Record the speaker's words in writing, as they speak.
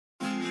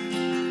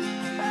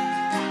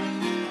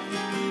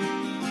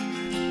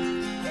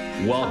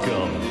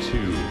Welcome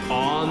to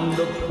On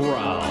the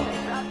Prowl.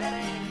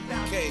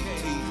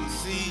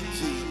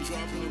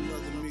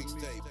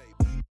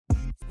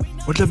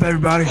 What's up,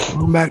 everybody?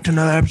 Welcome back to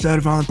another episode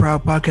of On the Prowl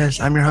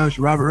podcast. I'm your host,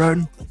 Robert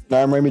Roden. And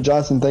I'm Ramey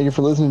Johnson. Thank you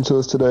for listening to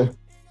us today.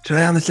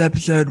 Today on this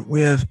episode, we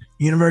have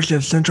University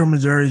of Central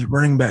Missouri's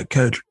running back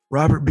coach,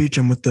 Robert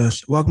Beecham, with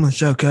us. Welcome to the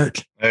show,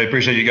 Coach. Hey,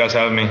 appreciate you guys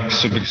having me.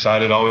 Super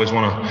excited. I always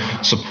want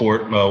to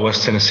support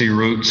West Tennessee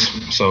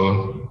roots.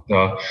 So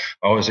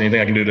always anything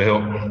I can do to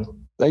help.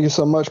 Thank you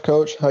so much,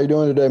 Coach. How you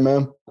doing today,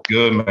 man?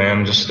 Good,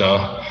 man. Just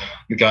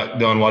got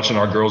done watching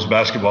our girls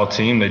basketball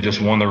team. They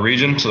just won the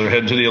region, so they're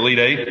heading to the Elite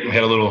Eight. We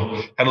had a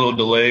little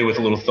delay with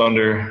a little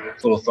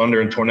thunder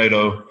and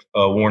tornado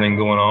warning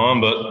going on,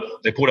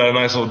 but they pulled out a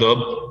nice little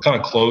dub, kind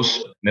of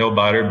close, nail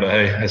biter. But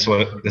hey, that's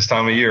what this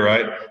time of year,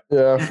 right?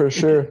 Yeah, for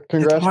sure.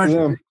 Congrats to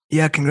them.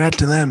 Yeah, congrats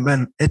to them.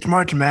 But it's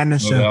March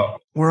Madness, so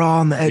we're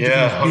all on the edge of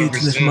our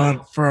seats this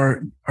month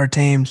for our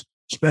teams.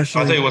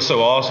 Especially, I'll tell you what's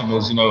so awesome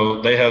is,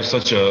 they have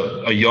such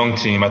a young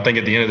team. I think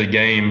at the end of the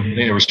game, I think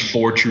there was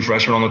 4 true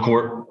freshmen on the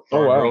court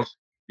for our girls.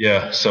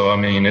 Yeah, so I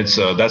mean, it's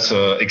that's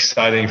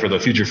exciting for the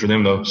future for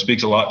them, though.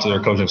 Speaks a lot to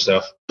their coaching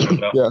staff.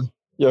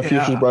 Yeah,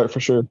 future's bright for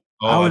sure.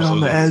 I was on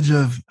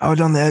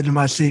the edge of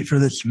my seat for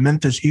this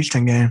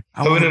Memphis-Houston game.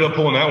 Who ended up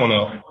pulling that one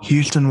out?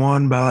 Houston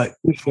won by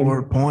like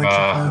 4 points.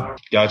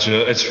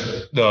 Gotcha. It's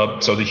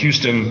the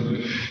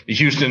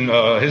Houston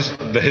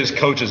his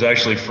coach is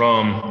actually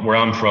from where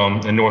I'm from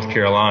in North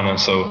Carolina.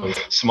 So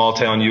small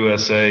town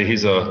USA.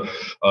 He's a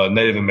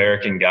Native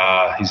American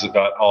guy. He's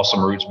got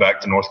awesome roots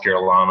back to North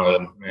Carolina,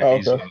 and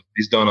man,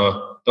 he's done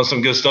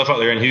some good stuff out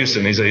there in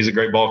Houston. He's a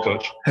great ball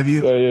coach. Have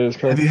you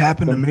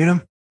happened to meet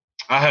him?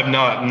 I have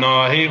not.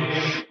 No, he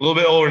a little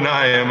bit older than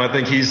I am. I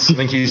think he's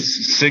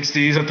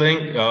 60s. I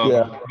think.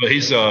 But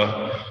he's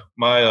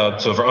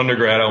so for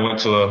undergrad, I went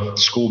to a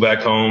school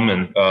back home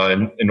in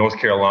North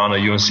Carolina,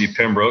 UNC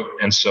Pembroke,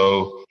 and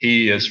so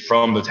he is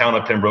from the town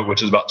of Pembroke,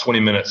 which is about 20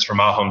 minutes from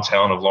my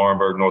hometown of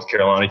Laurinburg, North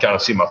Carolina. You kind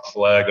of see my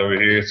flag over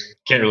here.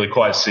 Can't really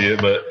quite see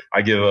it, but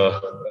I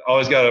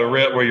always got a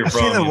rep where you're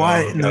from. I see the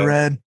white and the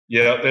red.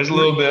 Yeah, there's a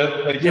little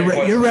bit.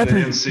 You're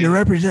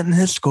representing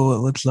his school, it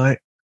looks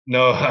like.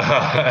 No,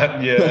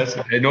 that's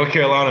North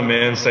Carolina,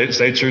 man.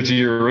 Stay true to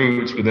your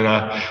roots. But then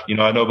I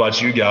know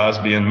about you guys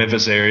being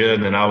Memphis area,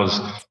 and then I was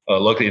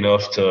lucky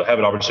enough to have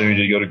an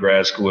opportunity to go to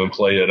grad school and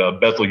play at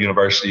Bethel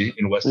University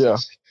in West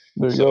Tennessee.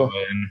 There you go.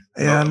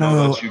 I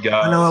know about you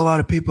guys. I know a lot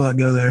of people that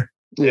go there.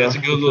 Yeah, it's a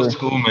good little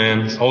school,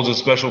 man. It holds a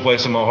special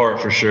place in my heart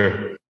for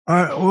sure. All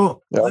right,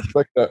 well, I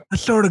expect that.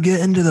 Let's sort of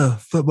get into the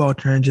football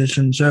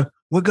transition. So,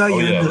 what got you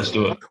into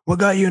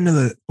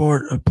the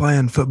sport of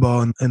playing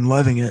football and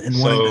loving it and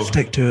wanting to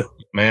stick to it?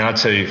 Man, I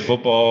tell you,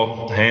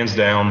 football, hands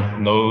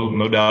down,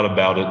 no doubt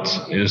about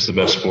it, is the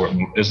best sport.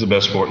 It's the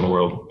best sport in the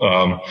world.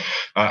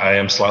 I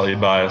am slightly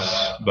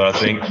biased, but I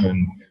think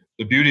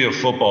the beauty of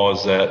football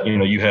is that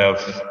you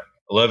have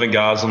 11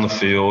 guys on the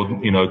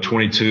field,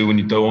 22 when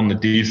you throw on the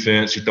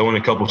defense, you throw in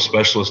a couple of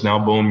specialists. Now,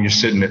 boom, you're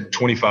sitting at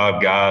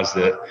 25 guys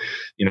that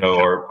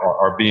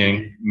are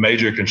being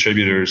major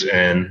contributors,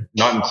 and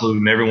not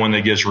including everyone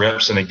that gets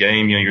reps in a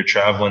game. You're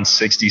traveling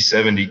 60,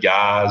 70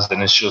 guys,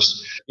 and it's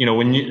just,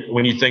 when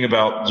you think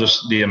about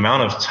just the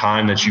amount of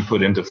time that you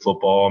put into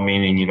football,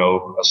 meaning,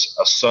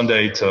 a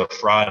Sunday to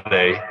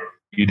Friday,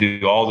 you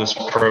do all this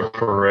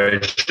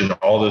preparation,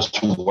 all this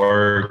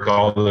work,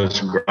 all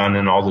this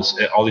grinding, all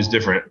these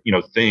different,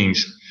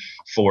 things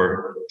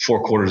for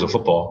 4 quarters of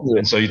football. Yeah.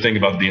 And so you think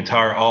about the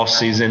entire off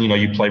season,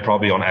 you play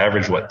probably on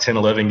average, 10,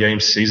 11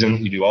 games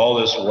season. You do all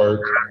this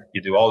work,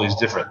 you do all these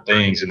different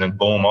things, and then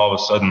boom, all of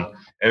a sudden,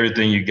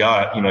 everything you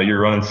got,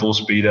 you're running full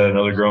speed at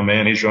another grown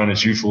man. He's running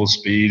at you full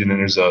speed. And then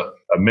there's a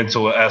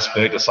mental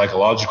aspect, a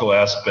psychological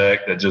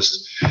aspect that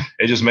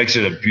just makes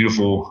it a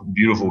beautiful,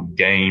 beautiful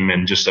game,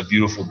 and just a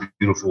beautiful,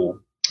 beautiful,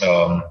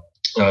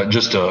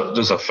 just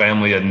a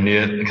family, a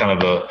knit,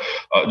 kind of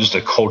just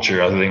a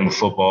culture, I think, with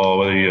football,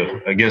 whether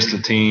you're against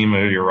the team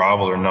or you're a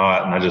rival or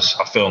not. And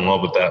I fell in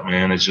love with that,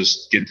 man. It's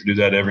just getting to do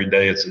that every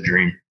day. It's a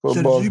dream. So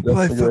did you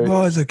play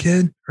football as a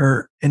kid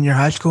or in your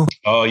high school?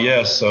 Oh,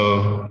 yeah.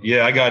 So,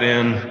 I got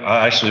in.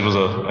 I actually was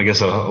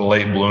a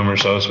late bloomer,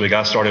 so to speak.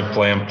 I started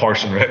playing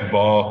Parks and Rec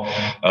ball.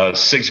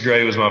 6th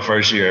grade was my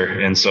first year.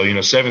 And so,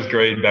 7th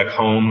grade back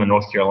home in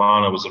North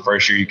Carolina was the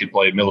first year you could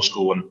play middle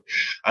school. And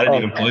I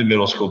didn't even play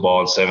middle school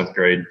ball in 7th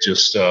grade,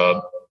 just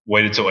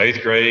waited till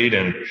 8th grade.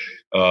 And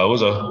I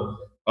was a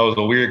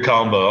weird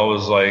combo. I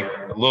was like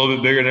a little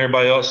bit bigger than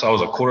everybody else. I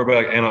was a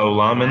quarterback and an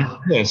O-lineman.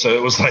 And so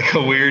it was like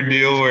a weird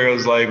deal where it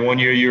was like 1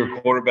 year you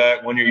were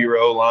quarterback, 1 year you were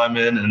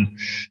O-lineman, and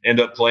end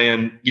up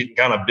getting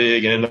kind of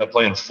big and ended up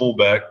playing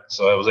fullback.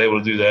 So I was able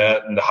to do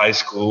that into high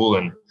school.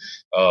 And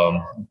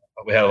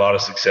we had a lot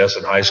of success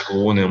in high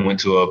school, and then went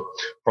to a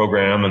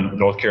program in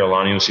North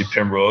Carolina, UNC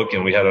Pembroke,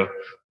 and we had a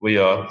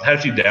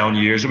few down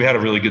years. We had a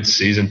really good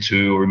season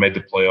too, where we made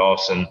the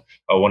playoffs and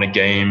won a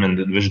game in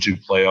the Division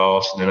II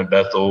playoffs. And then at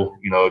Bethel,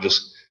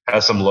 just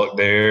had some luck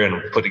there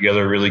and put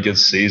together a really good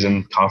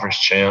season, conference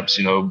champs,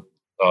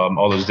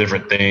 all those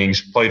different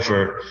things. Played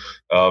for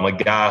a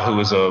guy who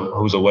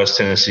was a West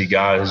Tennessee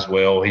guy as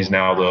well. He's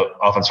now the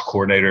offensive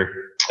coordinator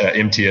at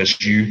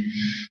MTSU.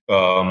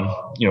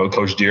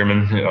 Coach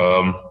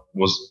Dearman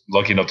was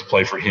lucky enough to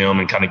play for him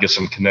and kind of get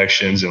some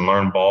connections and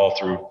learn ball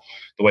through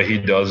the way he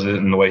does it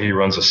and the way he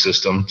runs a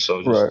system.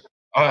 So just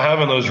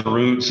having those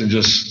roots and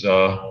just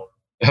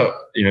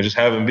just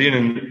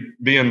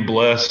being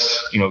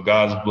blessed.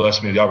 God's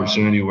blessed me with the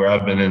opportunity where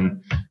I've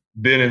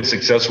been in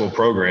successful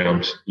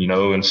programs.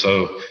 And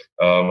so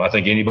I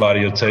think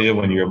anybody will tell you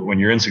when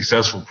you're in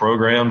successful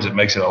programs, it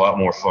makes it a lot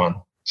more fun.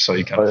 So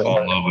you kind of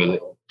fall in love with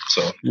it.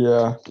 So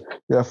yeah,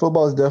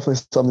 football is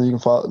definitely something you can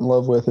fall in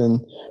love with, and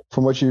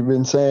from what you've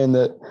been saying,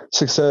 that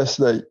success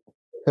that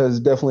has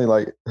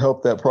definitely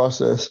helped that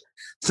process.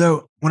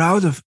 So when I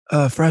was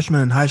a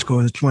freshman in high school,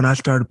 it's when I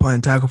started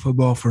playing tackle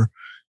football for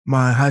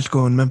my high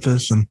school in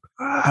Memphis, and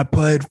I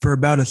played for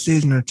about a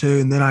season or two,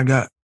 and then I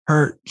got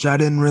hurt, so I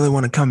didn't really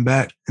want to come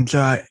back, and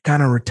so I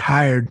kind of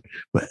retired,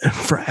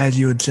 as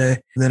you would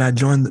say. Then I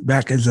joined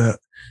back as a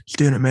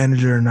student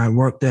manager, and I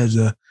worked as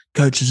a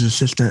coach's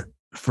assistant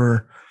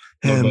for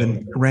him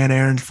and ran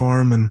errands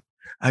for him. And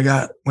I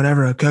got,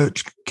 whenever a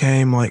coach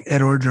came, like Ed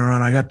Orgeron,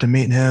 I got to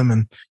meet him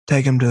and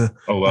take him to.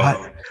 Oh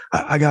wow!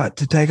 I got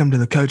to take him to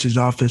the coach's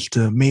office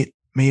to meet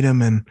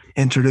him and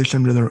introduce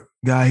him to the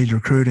guy he's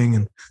recruiting.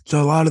 And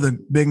so a lot of the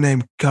big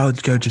name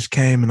college coaches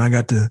came, and I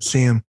got to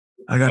see him.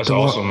 That's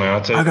awesome,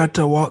 man. I got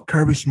to walk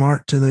Kirby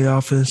Smart to the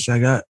office. I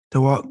got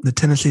to walk the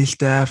Tennessee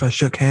staff. I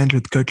shook hands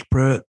with Coach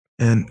Pruitt,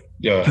 and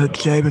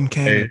Coach Saban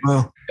came as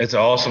well. It's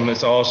awesome.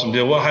 It's an awesome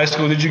deal. What high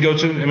school did you go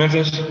to in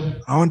Memphis?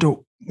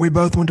 We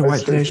both went to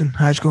White Station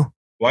High School.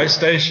 White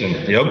Station.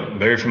 Yep.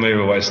 Very familiar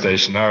with White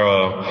Station.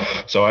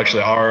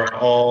 Our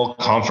all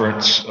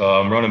conference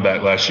running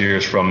back last year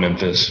is from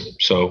Memphis.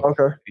 So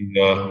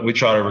we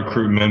try to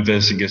recruit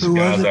Memphis and get some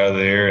guys out of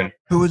there. And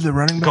who was the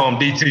running back? Call him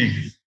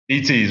DT.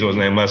 DT is what his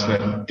name, last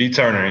name. D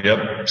Turner.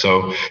 Yep.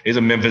 So he's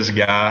a Memphis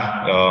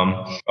guy,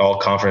 all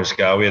conference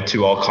guy. We had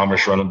 2 all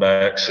conference running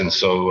backs, and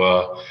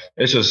so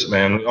it's just,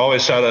 man,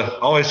 always try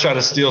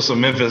to steal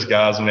some Memphis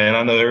guys, man.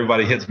 I know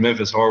everybody hits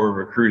Memphis hard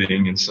with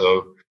recruiting, and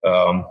so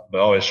but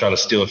always try to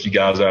steal a few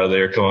guys out of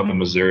there, come up to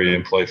Missouri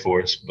and play for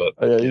us. But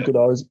you could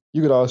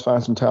always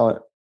find some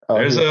talent.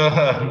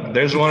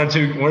 There's one or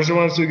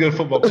two good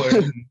football players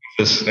in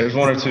Memphis. There's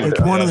one or two. It's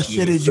one of the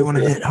cities you want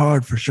to hit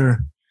hard for sure.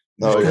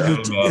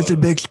 It's a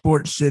big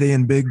sports city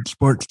and big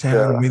sports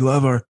town. We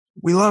love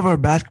our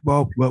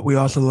basketball, but we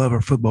also love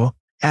our football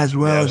as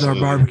well as our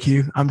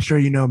barbecue. I'm sure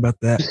you know about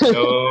that.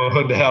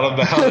 No doubt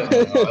about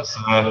it.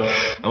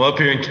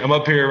 I'm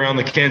up here around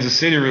the Kansas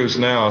City roots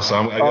now, so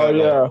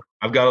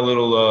I've got a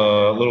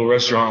little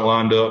restaurant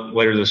lined up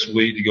later this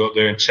week to go up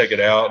there and check it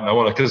out. And I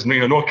want to, because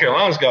North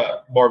Carolina's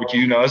got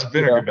barbecue now. It's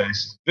vinegar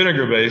based.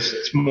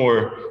 It's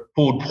more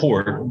pulled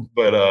pork,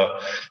 but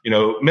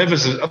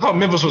Memphis I thought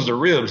Memphis was the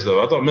ribs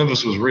though. I thought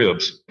Memphis was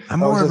ribs. I'm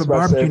more of a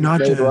barbecue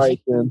nachos.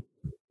 Right, then.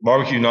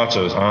 Barbecue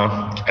nachos,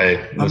 huh?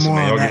 Hey, listen,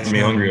 man, y'all getting me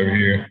hungry over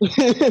here.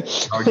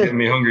 Y'all getting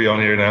me hungry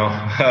on here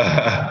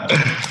now.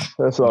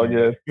 That's all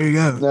good. Here you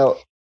go. Now,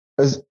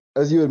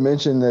 as you had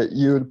mentioned that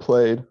you had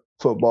played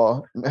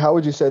football, how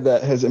would you say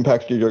that has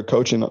impacted your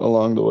coaching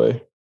along the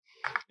way?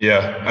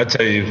 Yeah, I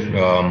tell you,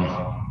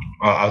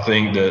 I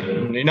think that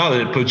not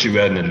that it puts you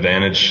at an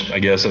advantage, I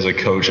guess, as a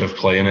coach of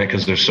playing it,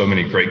 because there's so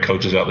many great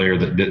coaches out there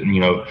that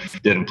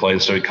didn't play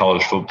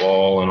college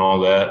football and all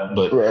that.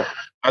 But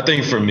I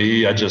think for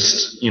me, I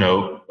just,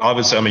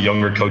 obviously I'm a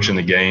younger coach in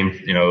the game,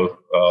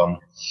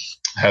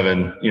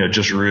 having,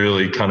 just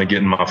really kind of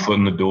getting my foot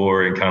in the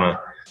door and kind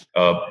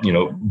of,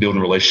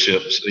 building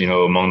relationships,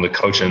 among the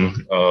coaching,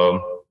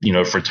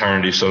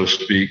 fraternity, so to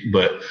speak.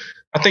 But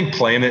I think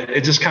playing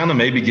it just kind of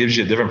maybe gives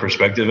you a different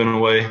perspective in a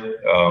way.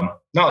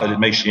 Not that it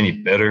makes you any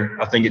better.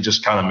 I think it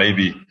just kind of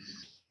maybe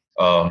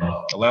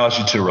allows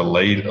you to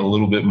relate a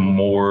little bit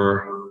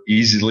more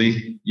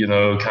easily,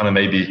 kind of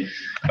maybe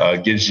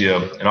gives you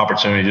an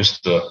opportunity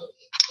just to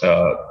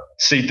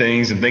see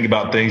things and think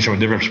about things from a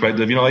different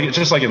perspective. It's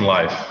just like in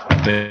life.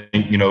 I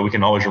think, we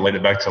can always relate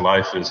it back to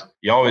life is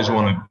you always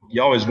want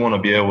to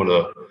be able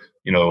to,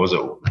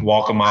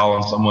 walk a mile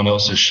in someone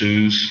else's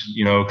shoes,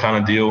 kind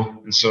of deal.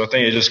 And so I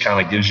think it just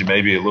kind of gives you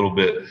maybe a little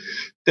bit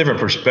different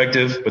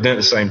perspective. But then at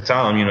the same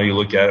time, you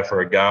look at it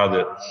for a guy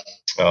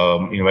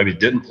that, maybe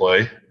didn't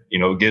play,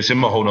 gives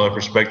him a whole nother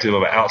perspective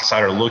of an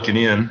outsider looking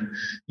in,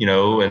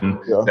 and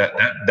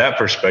that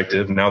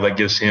perspective. Now that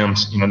gives him,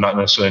 not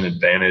necessarily an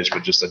advantage,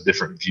 but just a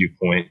different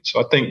viewpoint. So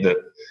I think that,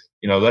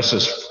 that's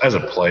just as a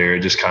player,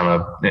 just kind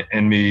of,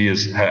 and me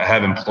is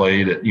having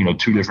played at,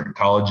 2 different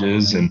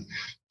colleges and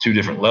 2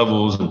 different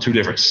levels and 2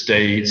 different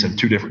states and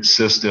 2 different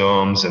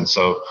systems. And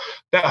so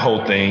that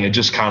whole thing, it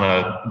just kind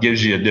of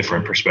gives you a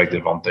different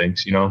perspective on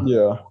things,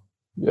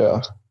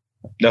 Yeah.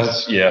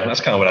 That's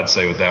kind of what I'd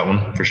say with that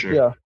one for sure.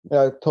 Yeah,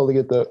 I totally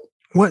get that.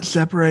 What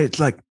separates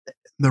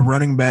the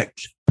running back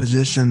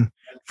position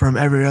from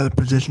every other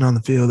position on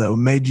the field that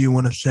made you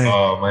want to say,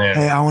 "Oh man,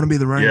 hey, I want to be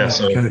the running back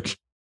coach"?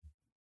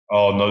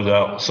 Oh, no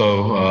doubt.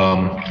 So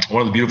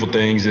one of the beautiful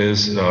things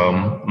is,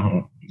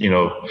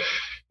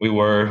 we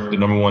were the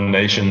number one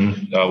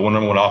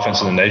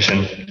offense in the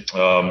nation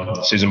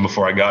season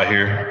before I got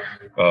here.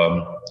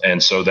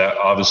 And so that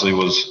obviously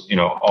was,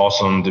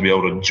 awesome to be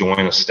able to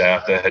join a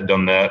staff that had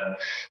done that.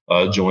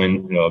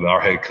 Join our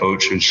head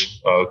coach,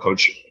 who's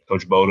Coach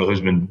Boda,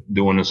 who's been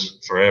doing this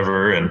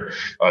forever and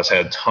has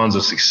had tons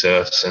of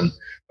success. And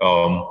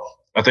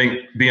I think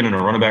being in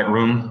a running back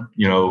room,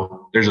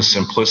 there's a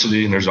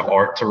simplicity and there's an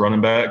art to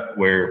running back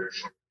where,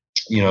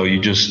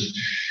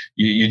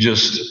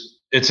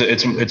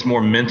 it's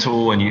more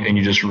mental, and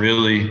you just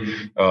really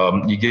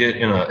you get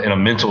in a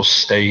mental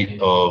state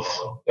of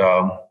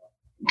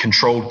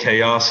controlled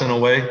chaos in a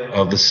way,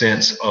 of the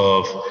sense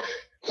of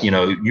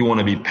you want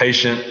to be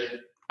patient,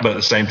 but at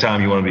the same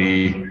time you want to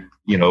be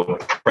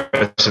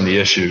pressing the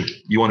issue.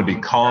 You want to be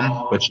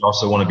calm, but you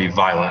also want to be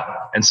violent.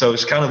 And so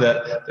it's kind of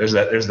that there's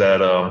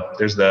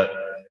that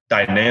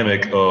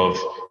dynamic of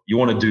you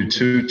want to do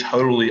two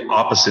totally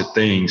opposite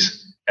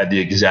things at the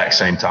exact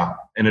same time.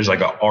 And there's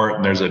like an art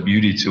and there's a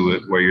beauty to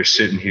it where you're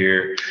sitting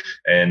here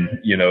and,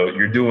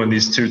 you're doing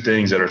these two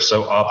things that are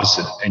so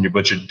opposite,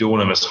 but you're doing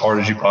them as hard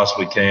as you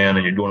possibly can.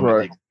 And you're doing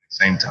them at the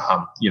same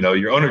time.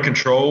 You're under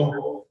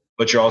control,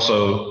 but you're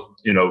also,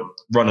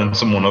 running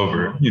someone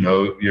over.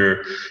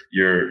 You're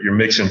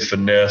mixing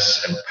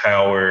finesse and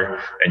power,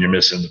 and you're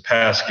missing the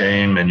pass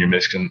game, and you're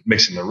mixing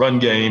the run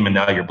game, and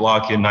now you're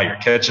blocking, now you're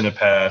catching a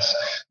pass,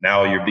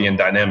 now you're being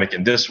dynamic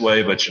in this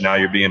way, but now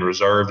you're being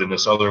reserved in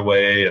this other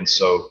way. And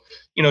so,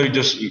 you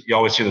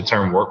always hear the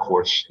term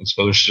workhorse. And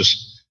so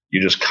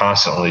you're just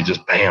constantly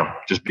just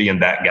being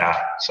that guy.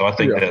 So I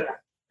think that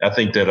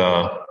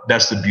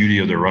that's the beauty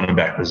of the running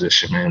back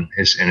position, man.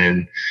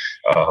 And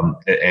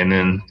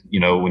then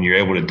when you're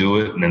able to do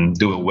it and then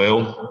do it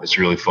well, it's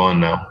really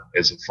fun now.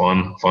 It's a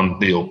fun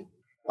deal.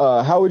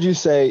 How would you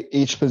say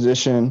each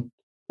position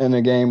in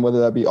a game,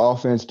 whether that be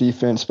offense,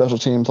 defense, special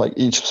teams, like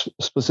each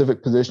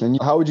specific position,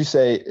 how would you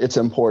say it's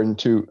important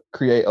to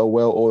create a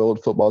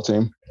well-oiled football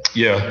team?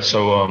 Yeah.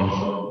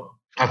 So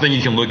I think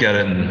you can look at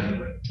it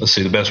and let's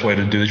see, the best way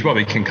to do this, you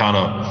probably can kind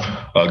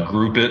of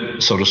group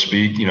it, so to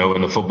speak.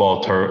 In the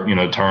football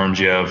terms,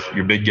 you have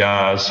your big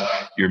guys,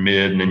 your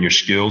mid, and then your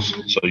skills.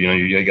 So,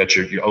 you got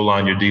your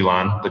O-line, your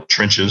D-line, the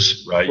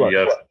trenches, right? You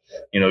have,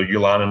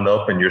 you're lining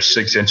up and you're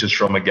 6 inches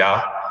from a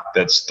guy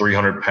that's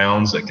 300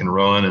 pounds that can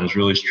run and is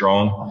really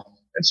strong.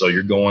 And so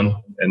you're going,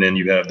 and then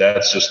you have,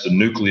 that's just the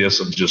nucleus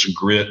of just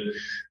grit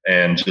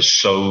and just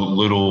so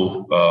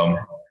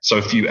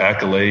few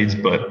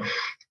accolades, but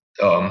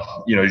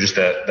just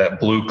that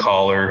blue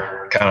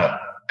collar kind of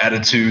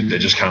attitude that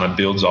just kind of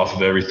builds off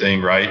of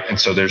everything. Right. And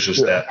so there's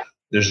just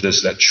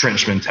that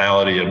trench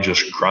mentality of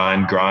just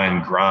grind.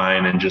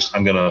 And just,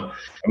 I'm going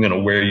to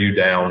wear you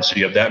down. So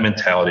you have that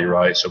mentality,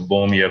 right? So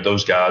boom, you have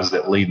those guys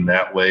that lead in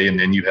that way. And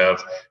then you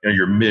have,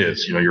 your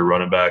mids, your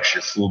running backs,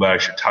 your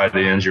fullbacks, your tight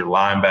ends, your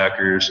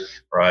linebackers,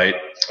 right?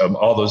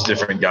 All those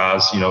different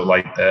guys,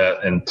 like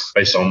that, and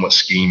based on what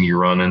scheme you're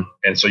running.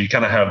 And so you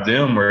kind of have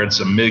them where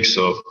it's a mix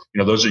of,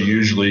 those are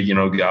usually,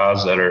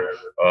 guys that are,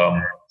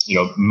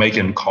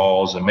 making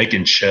calls and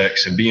making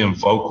checks and being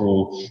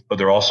vocal, but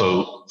they're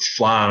also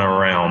flying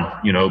around,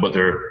 but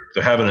they're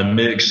having a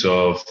mix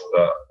of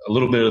a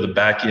little bit of the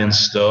back end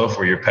stuff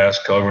where you're pass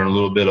covering, a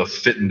little bit of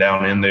fitting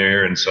down in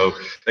there. And so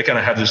they kind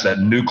of have that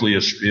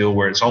nucleus feel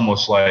where it's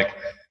almost like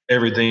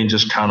everything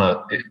just kind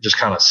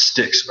of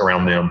sticks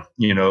around them,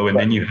 and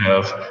then you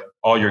have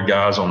all your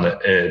guys on the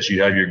edge.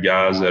 You have your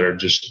guys that are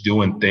just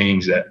doing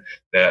things that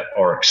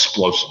are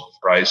explosive,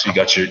 right? So you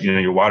got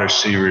your wide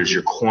receivers,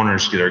 your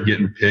corners that are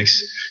getting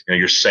picks,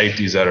 your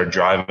safeties that are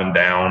driving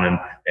down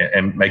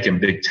and making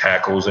big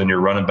tackles, and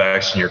your running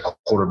backs and your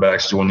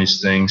quarterbacks doing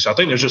these things. So I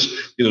think there's just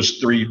those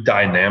three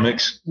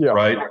dynamics,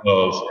 right?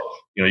 Of,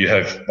 you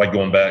have, like,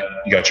 going back,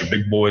 you got your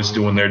big boys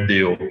doing their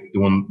deal,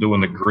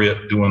 doing the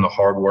grit, doing the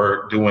hard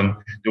work, doing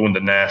the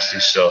nasty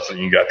stuff. And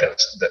you got that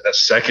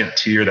second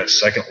tier, that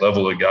second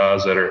level of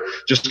guys that are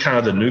just kind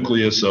of the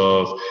nucleus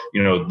of,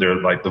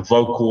 they're like the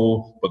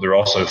vocal, but they're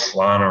also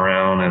flying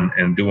around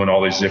and doing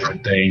all these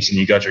different things. And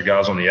you got your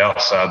guys on the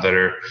outside that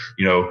are,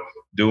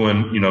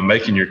 doing,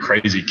 making your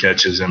crazy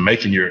catches and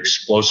making your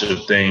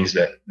explosive things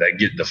that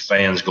get the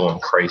fans going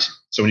crazy.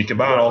 So when you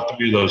combine all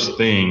three of those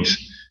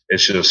things,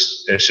 it's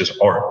just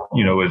art,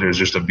 there's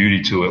just a beauty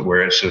to it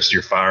where it's just,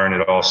 you're firing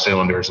at all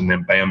cylinders, and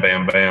then bam,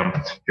 bam, bam,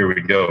 here we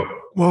go.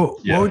 Well,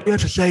 what would you have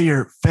to say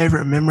your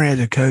favorite memory as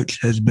a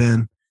coach has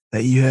been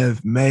that you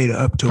have made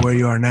up to where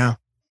you are now?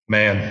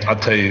 Man, I'll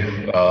tell you,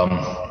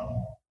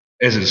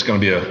 it's going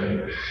to be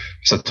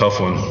it's a tough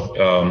one.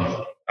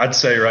 I'd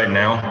say right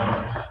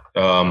now,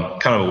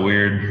 kind of a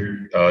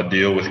weird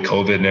deal with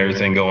COVID and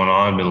everything going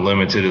on, been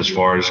limited as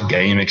far as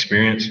game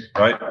experience,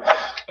 right?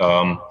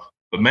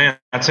 But man,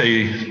 I tell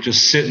you,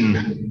 just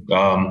sitting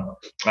on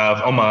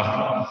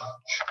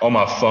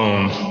my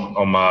phone,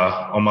 on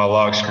my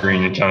lock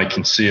screen, you kind of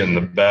can see it in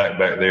the back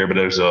there. But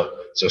it's a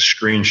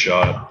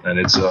screenshot, and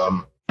it's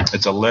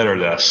a letter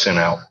that I sent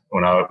out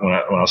when I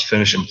was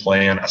finishing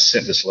playing. I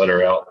sent this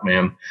letter out,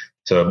 man,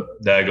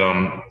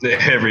 daggum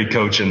every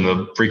coach in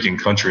the freaking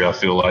country, I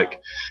feel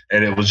like.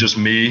 And it was just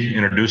me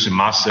introducing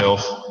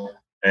myself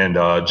and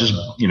just,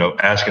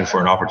 asking for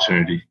an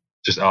opportunity.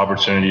 Just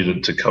opportunity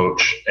to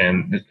coach.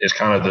 And it's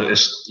kind of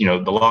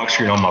the lock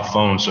screen on my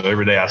phone. So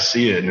every day I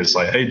see it and it's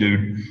like, hey,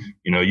 dude,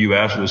 you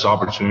asked for this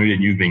opportunity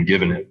and you've been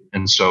given it.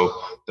 And so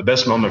the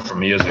best moment for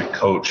me as a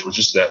coach was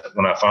just that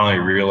when I finally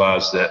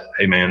realized that,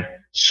 hey, man,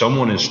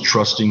 someone is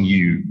trusting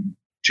you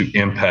to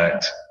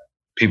impact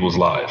people's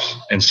lives.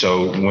 And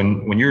so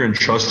when you're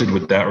entrusted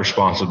with that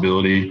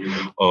responsibility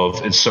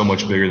of it's so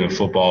much bigger than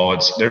football,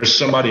 there's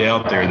somebody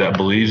out there that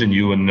believes in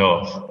you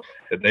enough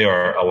that they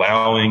are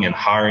allowing and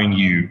hiring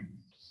you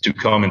to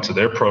come into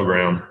their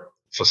program,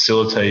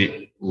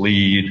 facilitate,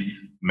 lead,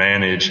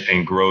 manage,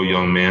 and grow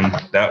young men.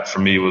 That for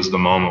me was the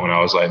moment when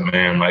I was like,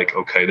 man, like,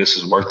 okay, this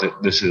is worth it.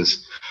 This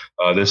is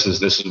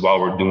why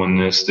we're doing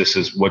this. This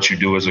is what you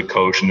do as a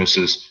coach, and this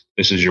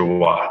is your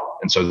why.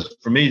 And so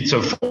for me,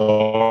 so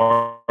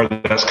far,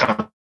 that's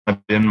kind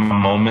of been my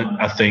moment.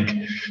 I think,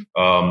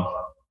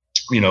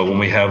 when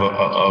we have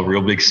a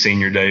real big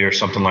senior day or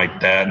something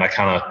like that, and I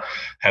kind of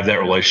have that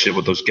relationship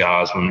with those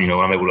guys when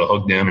I'm able to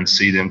hug them and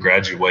see them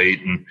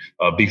graduate and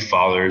be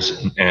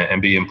fathers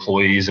and be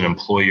employees and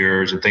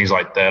employers and things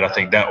like that. I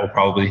think that will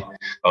probably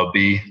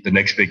be the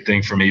next big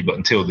thing for me. But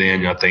until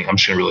then, I think I'm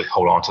just going to really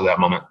hold on to that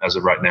moment as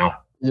of right now.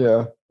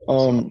 Yeah.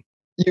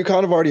 You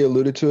kind of already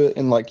alluded to it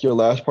in like your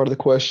last part of the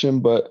question,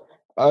 but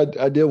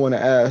I did want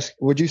to ask,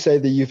 would you say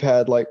that you've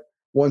had like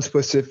one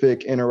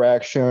specific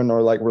interaction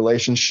or like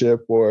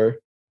relationship or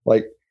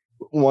like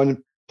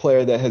one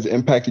player that has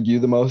impacted you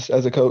the most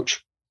as a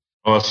coach?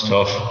 Oh, that's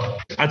tough.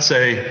 I'd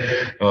say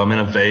in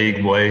a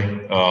vague way.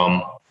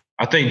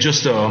 I think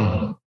just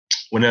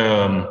when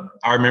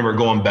I remember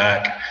going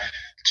back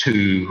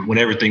to when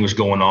everything was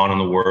going on in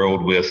the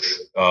world with,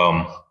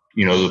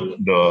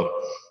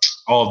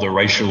 all the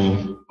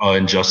racial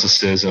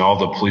injustices and all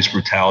the police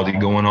brutality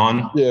going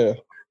on. Yeah.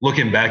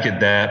 Looking back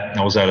at that,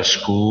 I was at a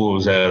school. I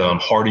was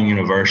at Harding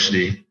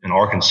University in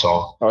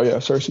Arkansas. Oh, yeah,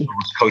 Cersei. I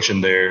was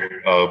coaching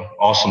there.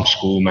 Awesome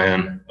school,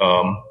 man.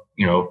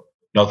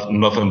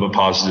 Nothing but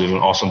positive and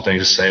awesome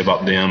things to say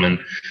about them. And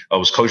I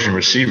was coaching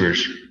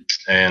receivers.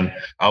 And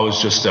I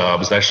was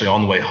actually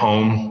on the way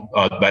home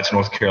back to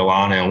North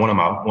Carolina, and one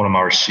of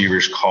my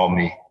receivers called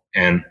me,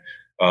 and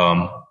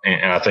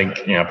I think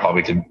I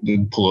probably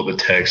could pull up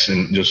the text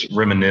and just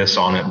reminisce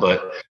on it,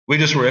 but we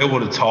just were able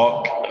to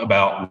talk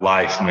about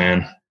life,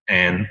 man.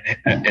 And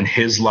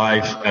his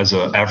life as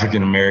an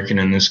African American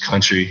in this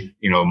country,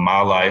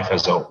 my life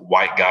as a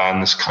white guy in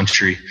this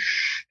country.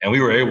 And we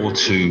were able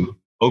to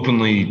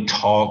openly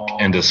talk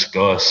and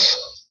discuss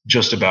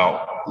just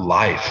about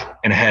life,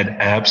 and it had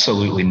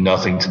absolutely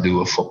nothing to do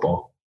with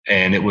football.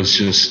 And it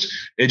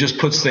just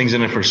puts things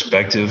in a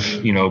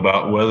perspective,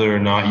 about whether or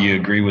not you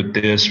agree with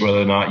this,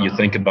 whether or not you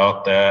think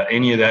about that,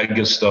 any of that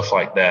good stuff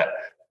like that.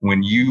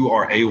 When you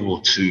are able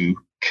to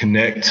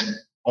connect,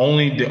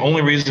 the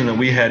only reason that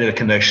we had a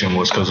connection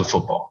was because of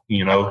football.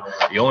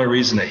 The only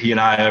reason that he and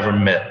I ever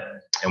met,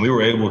 and we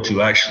were able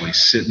to actually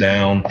sit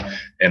down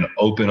and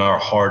open our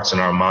hearts and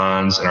our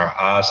minds and our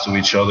eyes to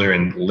each other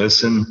and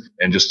listen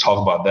and just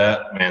talk about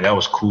that, man, that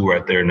was cool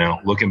right there. Now,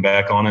 looking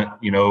back on it,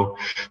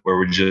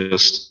 where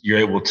you're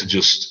able to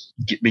just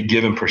be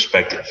given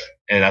perspective.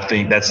 And I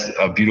think that's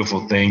a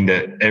beautiful thing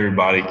that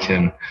everybody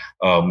can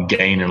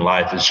gain in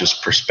life, is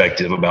just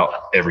perspective about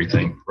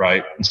everything,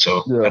 right? And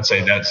so I'd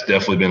say that's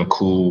definitely been a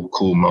cool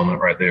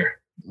moment right there.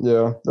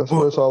 Yeah, that's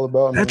what it's all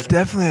about. That's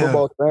definitely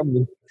football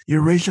family.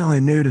 You're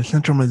recently new to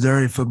Central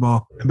Missouri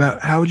football.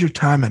 How was your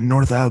time at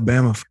North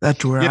Alabama?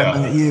 That's where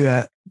I met you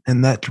at,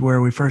 and that's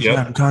where we first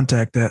got in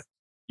contact at.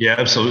 Yeah,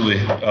 absolutely.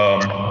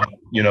 I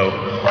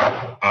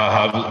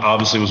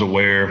obviously was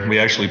aware. We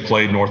actually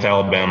played North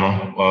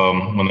Alabama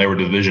when they were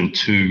Division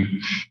II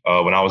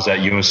when I was at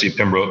UNC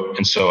Pembroke,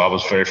 and so I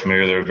was very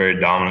familiar. They're a very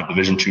dominant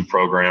Division II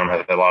program,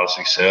 had a lot of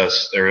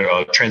success. They're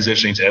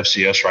transitioning to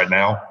FCS right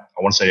now.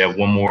 I want to say they have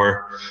one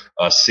more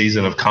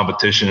season of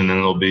competition, and then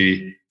they'll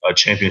be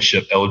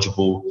championship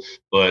eligible.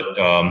 But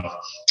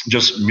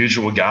just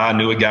mutual guy,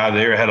 knew a guy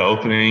there, had an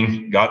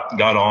opening,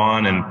 got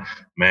on, and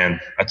man,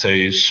 I tell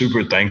you,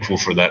 super thankful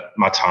for that,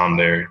 my time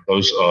there.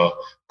 Those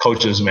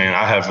coaches, man,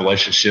 I have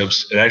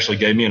relationships. It actually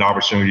gave me an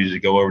opportunity to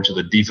go over to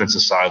the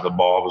defensive side of the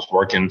ball. I was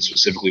working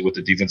specifically with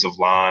the defensive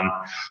line.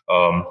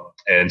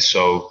 And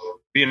so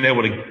being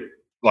able to,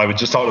 like we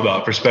just talked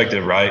about,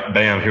 perspective, right?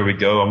 Bam, here we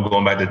go. I'm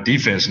going back to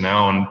defense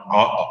now, and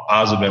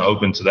eyes have been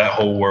open to that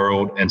whole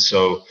world. And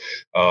so,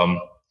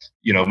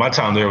 my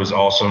time there was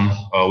awesome.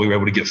 We were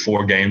able to get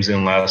 4 games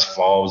in last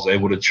fall. I was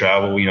able to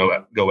travel,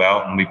 go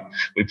out, and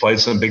we played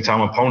some big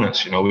time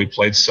opponents. We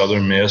played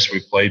Southern Miss, we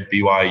played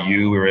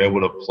BYU. We were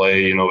able to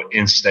play,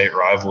 in-state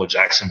rival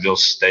Jacksonville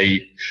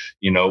State.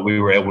 We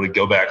were able to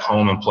go back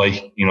home and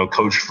play,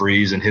 Coach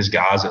Freeze and his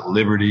guys at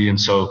Liberty. And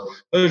so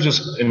those are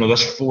just,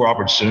 that's 4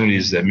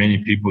 opportunities that many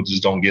people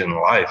just don't get in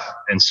life.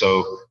 And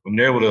so when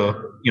you're able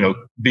to,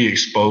 be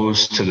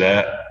exposed to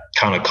that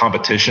kind of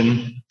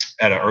competition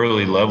at an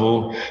early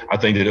level, I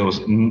think that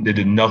it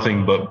did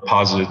nothing but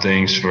positive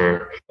things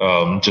for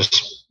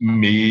just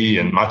me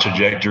and my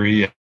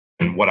trajectory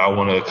and what I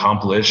want to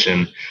accomplish.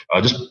 And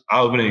just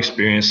eye-opening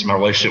experience, my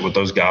relationship with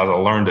those guys, I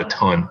learned a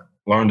ton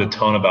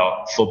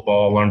about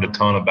football, learned a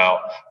ton about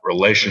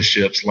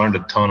relationships, learned a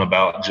ton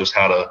about just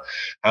how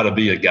to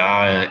be a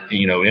guy,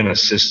 in a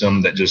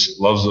system that just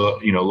loves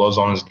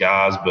on his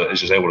guys, but is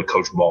just able to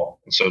coach ball.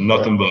 And so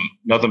nothing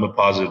but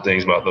positive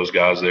things about those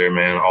guys there,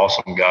 man.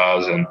 Awesome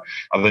guys. And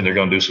I think they're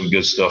going to do some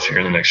good stuff here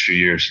in the next few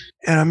years.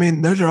 And I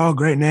mean, those are all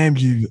great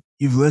names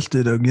you've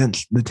listed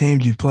against the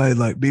teams you've played,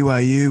 like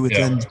BYU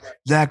within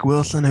Zach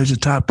Wilson, who's a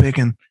top pick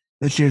in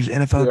this year's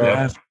NFL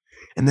draft.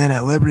 And then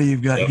at Liberty,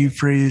 you've got Hugh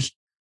Freeze,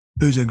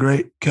 who's a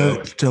great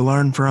coach to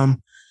learn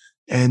from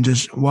and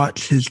just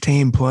watch his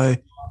team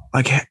play.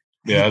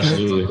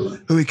 Absolutely.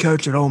 Who he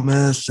coached at Ole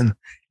Miss, and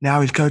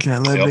now he's coaching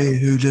at Liberty,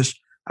 who just,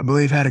 I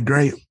believe, had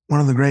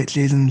one of the great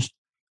seasons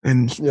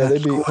in they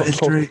beat history.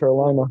 Coastal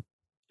Carolina.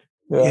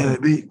 They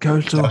beat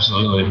Coastal.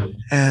 Absolutely.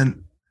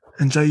 And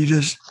so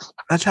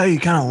that's how you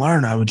kind of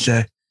learn, I would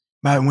say,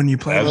 by when you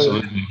play.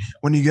 Absolutely.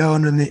 When you go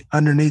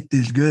underneath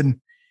these good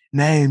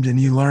names and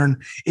you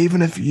learn,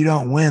 even if you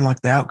don't win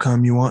like the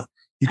outcome you want,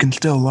 you can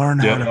still learn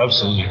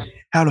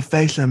how to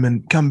face them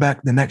and come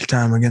back the next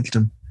time against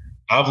them.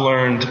 I've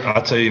learned, I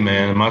tell you,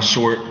 man, in my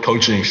short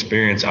coaching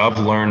experience, I've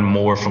learned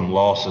more from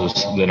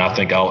losses than I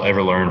think I'll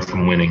ever learn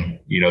from winning.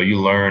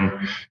 You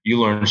learn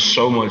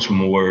so much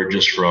more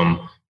just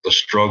from the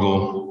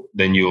struggle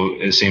than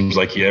it seems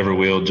like you ever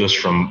will just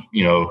from,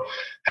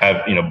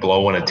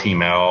 blowing a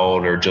team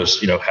out or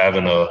just,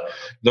 having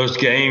those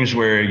games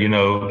where,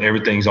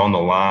 everything's on the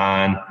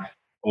line,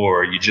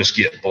 or you just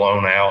get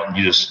blown out and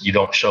you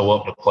don't show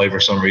up to play for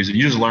some reason.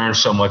 You just learn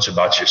so much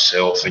about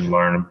yourself, and you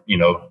learn,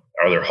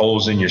 are there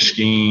holes in your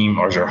scheme?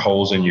 Are there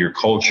holes in your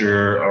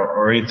culture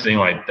or anything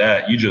like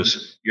that?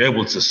 You're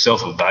able to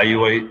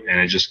self-evaluate, and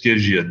it just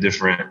gives you a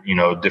different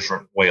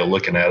way of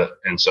looking at it.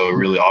 And so it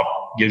really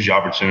gives you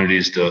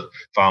opportunities to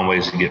find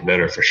ways to get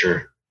better for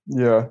sure.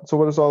 Yeah. So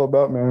what it's all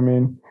about, man. I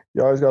mean,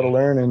 you always got to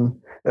learn, and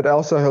it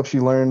also helps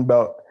you learn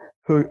about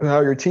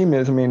how your team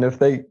is. I mean, if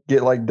they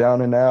get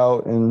down and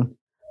out and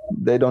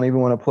they don't even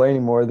want to play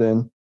anymore,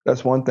 then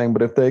that's one thing.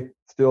 But if they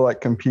still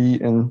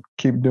compete and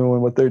keep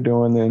doing what they're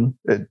doing, then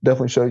it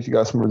definitely shows you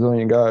got some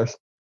resilient guys.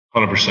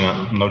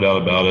 100%, no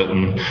doubt about it.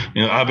 And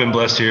I've been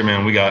blessed here,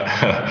 man. We got,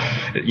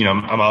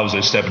 I'm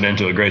obviously stepping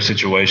into a great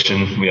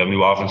situation. We have a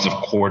new offensive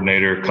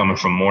coordinator coming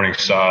from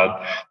Morningside,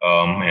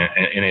 an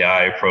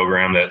NAIA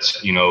program that's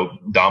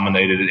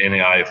dominated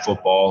NAIA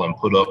football and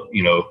put up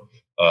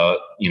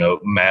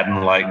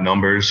Madden-like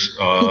numbers.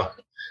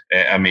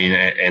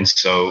 And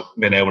so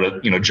being able to,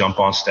 jump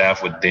on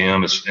staff with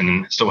them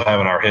and still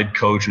having our head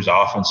coach who's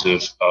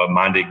offensive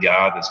minded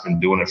guy that's been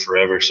doing it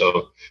forever.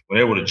 So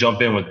when able to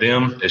jump in with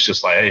them, it's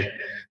just like, hey,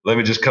 let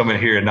me just come in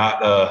here and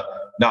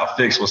not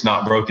fix what's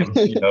not broken.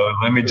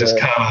 Let me just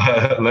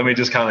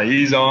kind of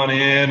ease on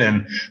in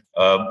and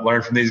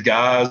learn from these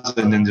guys,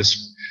 and then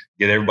just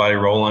get everybody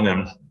rolling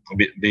and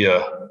be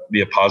a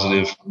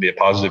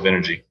positive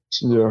energy.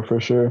 Yeah, for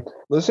sure.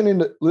 Listening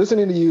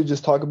to you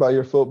just talk about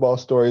your football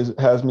stories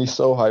has me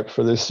so hyped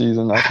for this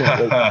season. I can't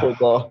wait for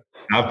football.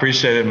 I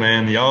appreciate it,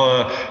 man.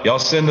 Y'all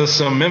send us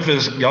some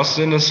Memphis. Y'all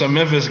send us some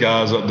Memphis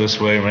guys up this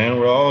way, man.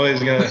 We're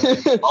always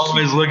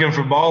looking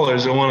for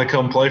ballers that want to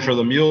come play for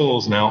the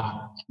Mules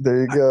now.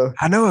 There you go.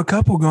 I know a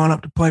couple going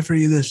up to play for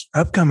you this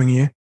upcoming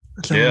year.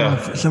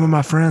 Some of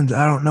my friends.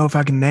 I don't know if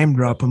I can name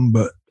drop them,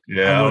 but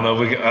yeah, I don't know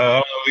if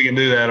we can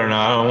do that or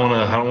not. I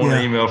don't want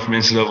an email from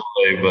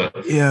NCAA, but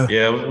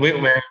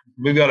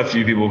we've got a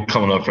few people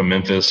coming up from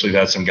Memphis. We've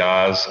had some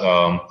guys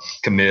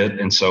commit,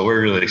 and so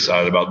we're really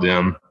excited about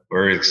them.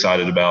 We're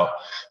excited about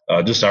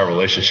just our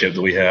relationship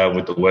that we have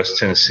with the West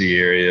Tennessee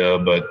area.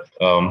 But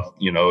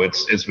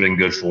it's been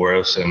good for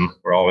us, and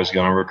we're always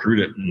going to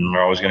recruit it, and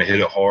we're always going to hit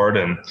it hard,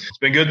 and it's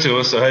been good to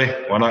us. So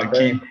hey, why not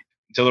keep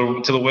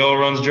till the well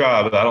runs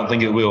dry? But I don't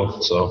think it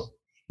will. So.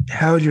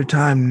 How's your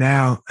time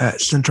now at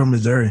Central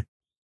Missouri?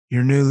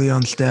 You're newly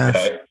on staff.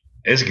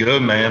 It's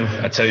good, man.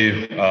 I tell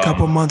you,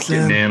 couple months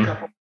in. Been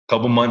in the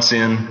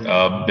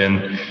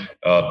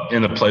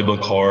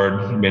playbook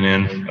hard. Been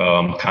in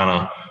kind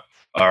of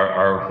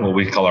our what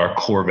we call our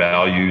core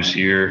values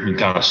here. You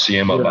kind of see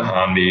them up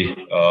behind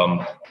me.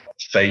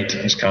 Faith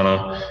is kind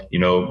of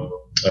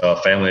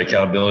family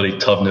accountability,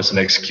 toughness, and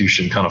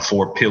execution, kind of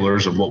 4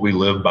 pillars of what we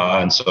live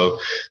by. And so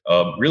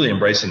really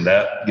embracing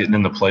that, getting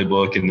in the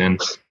playbook, and then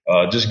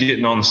just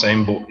getting on the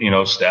same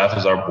staff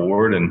as our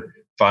board and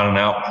finding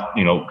out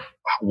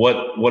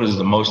what is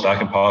the most I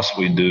can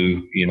possibly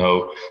do.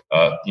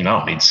 I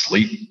don't need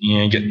sleep.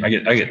 I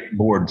get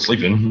bored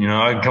sleeping.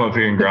 I can come up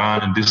here and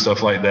grind and do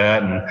stuff like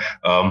that. And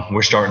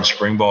we're starting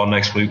spring ball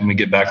next week when we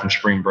get back from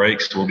spring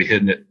break. So we'll be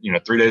hitting it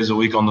 3 days a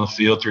week on the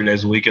field, 3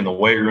 days a week in the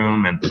weight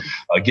room, and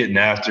getting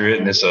after it.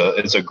 And it's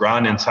a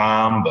grinding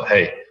time, but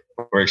hey,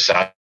 we're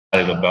excited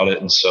about it.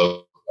 And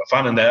so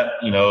finding that,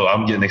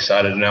 I'm getting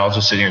excited now. I was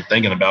just sitting here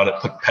thinking about it,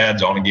 put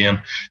pads on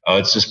again.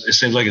 It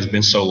seems like it's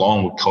been so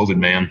long with COVID,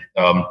 man.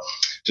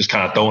 Just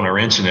kind of throwing a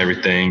wrench and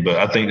everything. But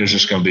I think there's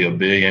just going to be a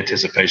big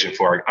anticipation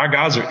for our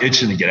guys are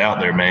itching to get out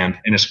there, man.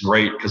 And it's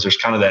great because there's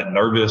kind of that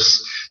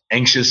nervous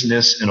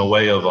anxiousness in a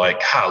way of like,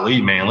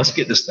 golly, man, let's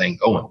get this thing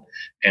going.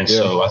 And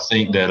so I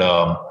think that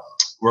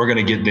we're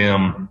going to get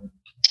them,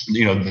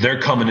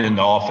 they're coming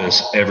into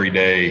office every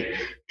day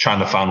trying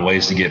to find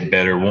ways to get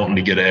better, wanting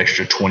to get an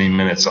extra 20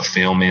 minutes of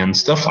film in,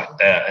 stuff like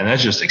that. And that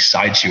just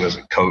excites you as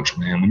a coach,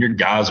 man. When your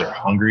guys are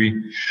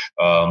hungry,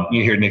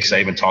 you hear Nick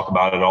Saban talk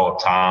about it all the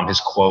time,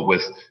 his quote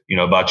with,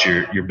 about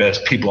your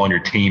best people on your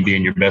team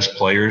being your best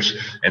players.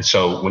 And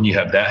so when you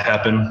have that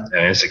happen,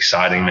 it's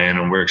exciting, man,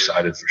 and we're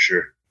excited for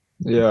sure.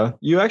 Yeah.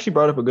 You actually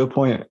brought up a good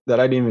point that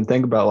I didn't even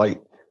think about. Like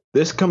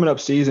this coming up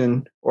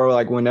season or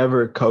like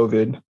whenever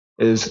COVID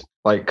is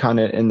like kind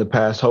of in the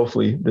past,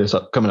 hopefully this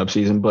coming up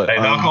season, but hey,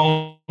 knock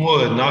on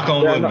wood, man.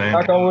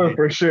 Knock on wood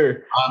for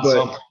sure.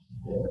 But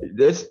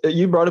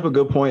you brought up a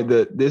good point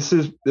that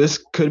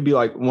this could be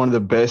like one of the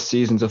best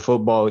seasons of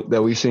football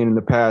that we've seen in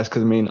the past.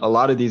 Cause I mean, a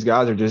lot of these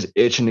guys are just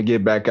itching to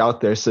get back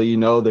out there. So,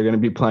 they're going to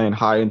be playing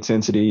high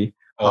intensity,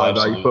 high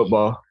value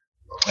football.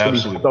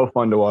 Absolutely. So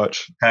fun to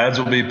watch. Pads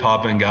will be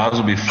popping, guys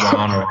will be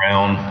flying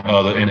around.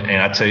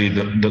 And I tell you,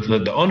 the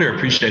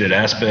underappreciated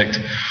aspect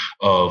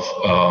of,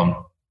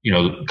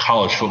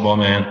 college football,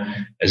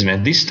 man, is,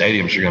 man, these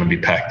stadiums are going to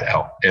be packed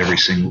out every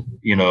single,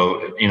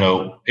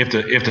 if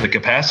the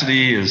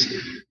capacity is,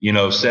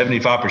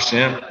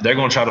 75%, they're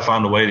going to try to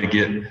find a way to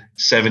get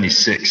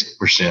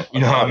 76%.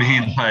 You know what I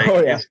mean?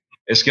 Like,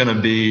 it's going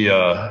to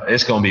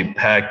be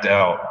packed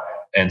out.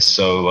 And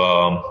so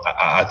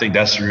I think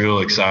that's real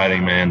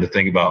exciting, man, to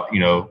think about.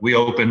 We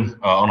open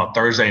on a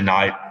Thursday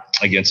night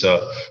against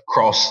a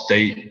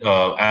cross-state,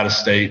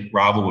 out-of-state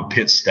rival with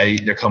Pitt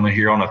State. They're coming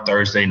here on a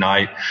Thursday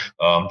night.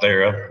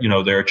 They're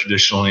a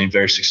traditionally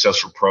very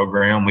successful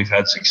program. We've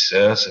had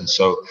success, and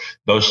so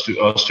us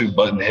two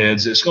button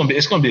heads. It's gonna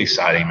be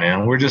exciting,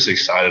 man. We're just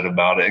excited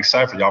about it.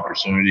 Excited for the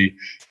opportunity,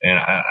 and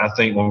I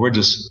think when we're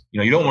just,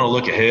 you don't want to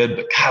look ahead,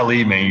 but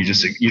golly, man, you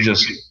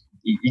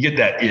get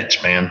that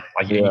itch, man.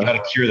 Like you got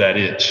to cure that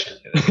itch.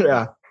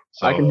 Yeah.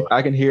 So,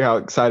 I can hear how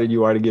excited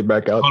you are to get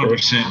back out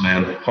 100%, there.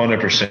 Man,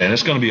 100%.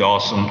 It's going to be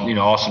awesome.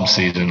 Awesome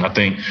season. I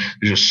think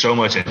there's just so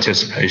much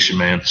anticipation,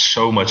 man.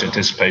 So much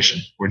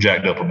anticipation. We're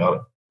jacked up about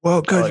it.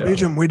 Well, Coach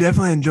Beecham, we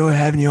definitely enjoy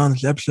having you on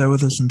this episode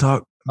with us and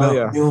talk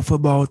about Mule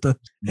football with us.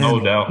 No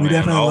doubt, we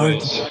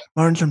definitely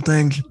learned some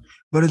things.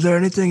 But is there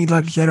anything you'd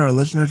like to say to our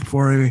listeners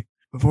before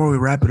we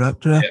wrap it up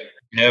today?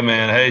 Yeah,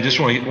 man. Hey, just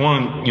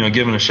want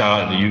giving a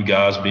shout out to you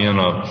guys being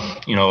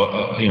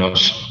a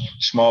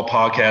small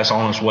podcast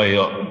on its way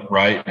up,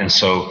 right? And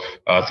so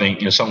I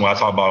think something I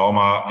talk about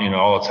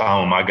all the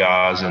time with my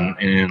guys and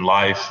in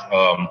life.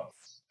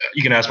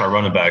 You can ask my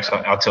running backs.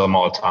 I'll tell them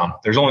all the time.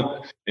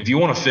 If you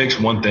want to fix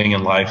one thing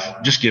in life,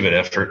 just give it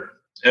effort.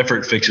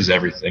 Effort fixes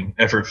everything.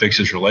 Effort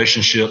fixes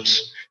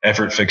relationships.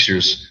 Effort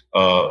fixes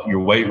your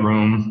weight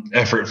room.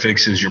 Effort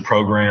fixes your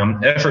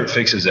program. Effort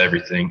fixes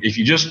everything. If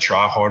you just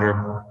try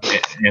harder,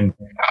 and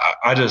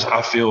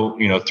I feel,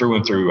 through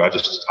and through, I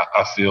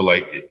feel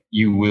like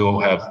you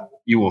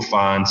will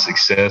find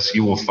success.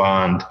 You will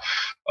find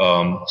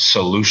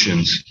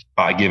solutions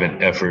by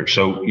giving effort.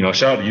 So,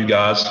 shout out to you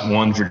guys,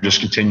 one, for just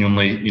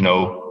continually,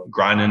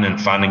 grinding and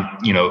finding,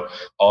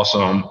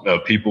 awesome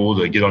people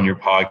to get on your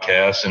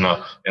podcast in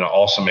an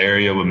awesome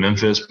area with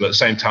Memphis. But at the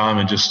same time,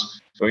 and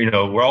just,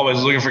 we're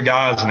always looking for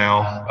guys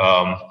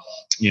now.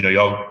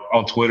 Y'all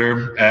on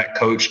Twitter at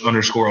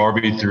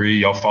 @coach_RB3.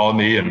 Y'all follow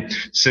me and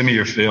send me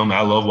your film.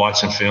 I love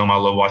watching film. I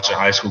love watching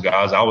high school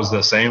guys. I was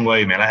the same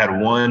way, man. I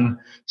had one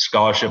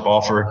scholarship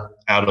offer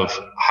out of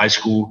high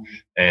school.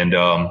 And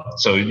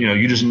so,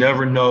 you just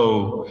never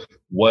know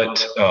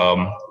what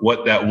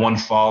that one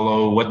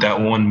follow, what that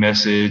one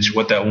message,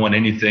 what that one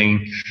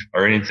anything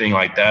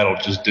like that will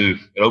just do.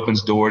 It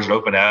opens doors, an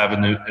open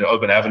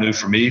avenue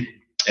for me.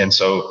 And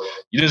so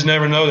you just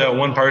never know that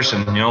one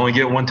person. You only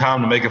get one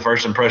time to make a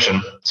first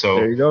impression. So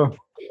there you go.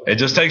 It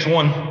just takes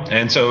one.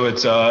 And so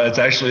it's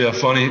actually a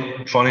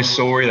funny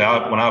story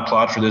that when I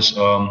applied for this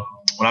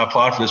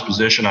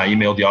position, I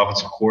emailed the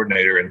offensive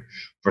coordinator, and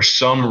for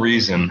some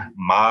reason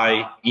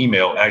my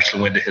email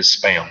actually went to his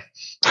spam.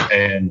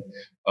 And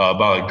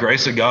by the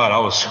grace of God, I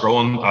was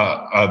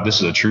scrolling.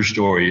 This is a true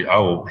story.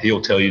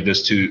 He'll tell you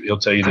this too. He'll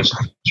tell you this.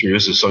 True.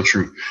 This is so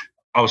true.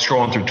 I was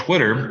scrolling through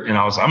Twitter, and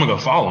I'm going to go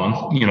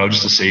follow him,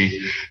 just to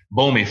see.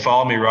 Boom, he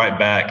followed me right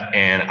back,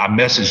 and I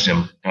messaged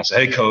him. And I said,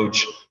 hey,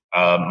 Coach,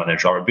 my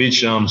name's Robert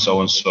Beecham,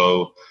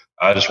 so-and-so.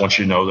 I just want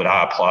you to know that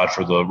I applied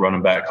for the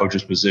running back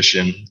coach's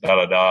position,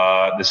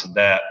 this and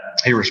that.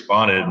 He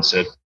responded and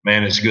said,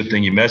 man, it's a good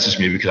thing you messaged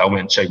me, because I went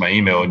and checked my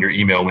email, and your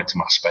email went to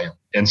my spam.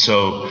 And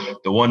so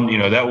the one,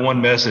 that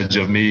one message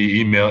of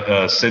me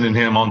sending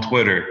him on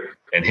Twitter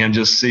and him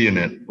just seeing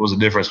it was the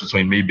difference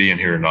between me being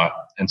here or not.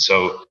 And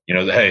so,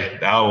 hey,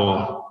 I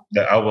will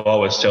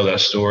always tell that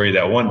story.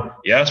 That one,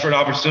 you ask for an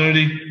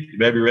opportunity, you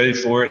better be ready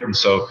for it. And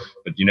so,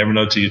 but you never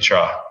know till you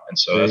try. And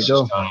so that's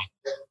just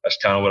that's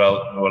kind of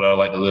what I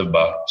like to live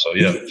by. So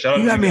yeah, shout out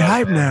you to got you me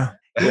guys. hyped now.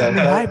 You got me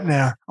hyped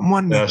now. I'm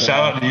wondering.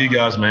 Shout out to you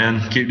guys,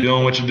 man. Keep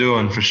doing what you're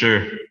doing for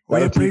sure.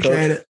 We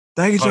appreciate it.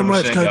 Thank you so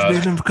much, 100%, Coach guys.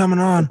 Beecham, for coming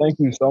on. Thank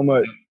you so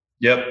much.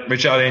 Yep,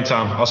 reach out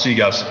anytime. I'll see you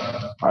guys.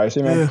 All right, see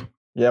you, man. Yeah.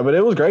 Yeah, but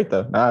it was great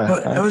though.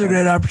 It was a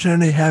great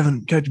opportunity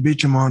having Coach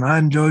Beecham on. I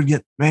enjoyed he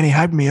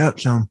hyped me up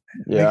some.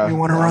 Yeah, Makes me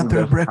want to run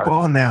through a brick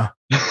wall now.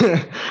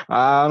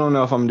 I don't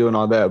know if I'm doing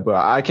all that, but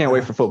I can't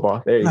wait for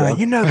football. There you go.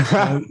 You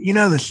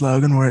know the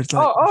slogan where it's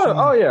like,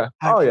 oh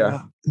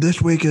yeah.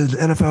 This week is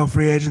NFL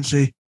free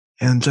agency,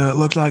 and so it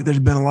looks like there's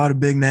been a lot of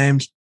big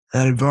names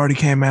that have already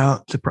came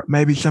out.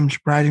 Maybe some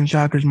surprising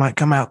shockers might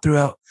come out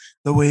throughout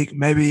the week,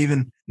 maybe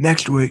even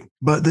next week.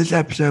 But this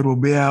episode will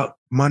be out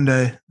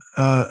Monday.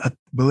 I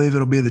believe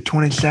it'll be the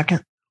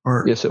 22nd.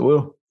 Or yes, it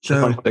will.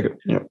 So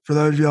for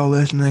those of y'all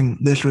listening,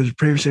 this was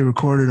previously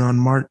recorded on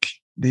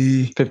March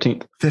the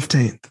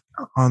 15th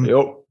on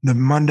the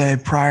Monday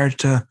prior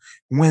to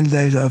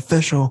Wednesday's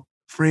official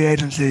free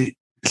agency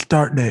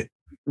start date.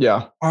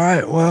 Yeah. All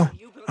right. Well,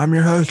 I'm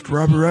your host,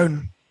 Robert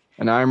Roden.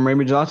 And I'm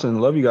Raymond Johnson.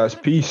 Love you guys.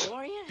 Peace.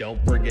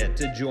 Don't forget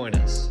to join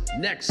us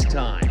next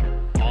time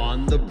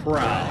on The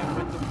Prowl.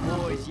 With the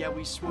boys, yeah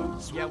we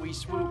swoop,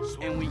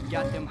 and we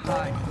got them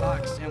high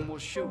blocks, and we'll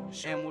shoot,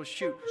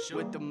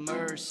 with the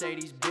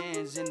Mercedes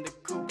Benz in the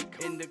coupe,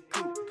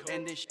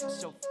 and this shit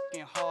so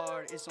fucking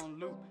hard, it's on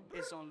loop.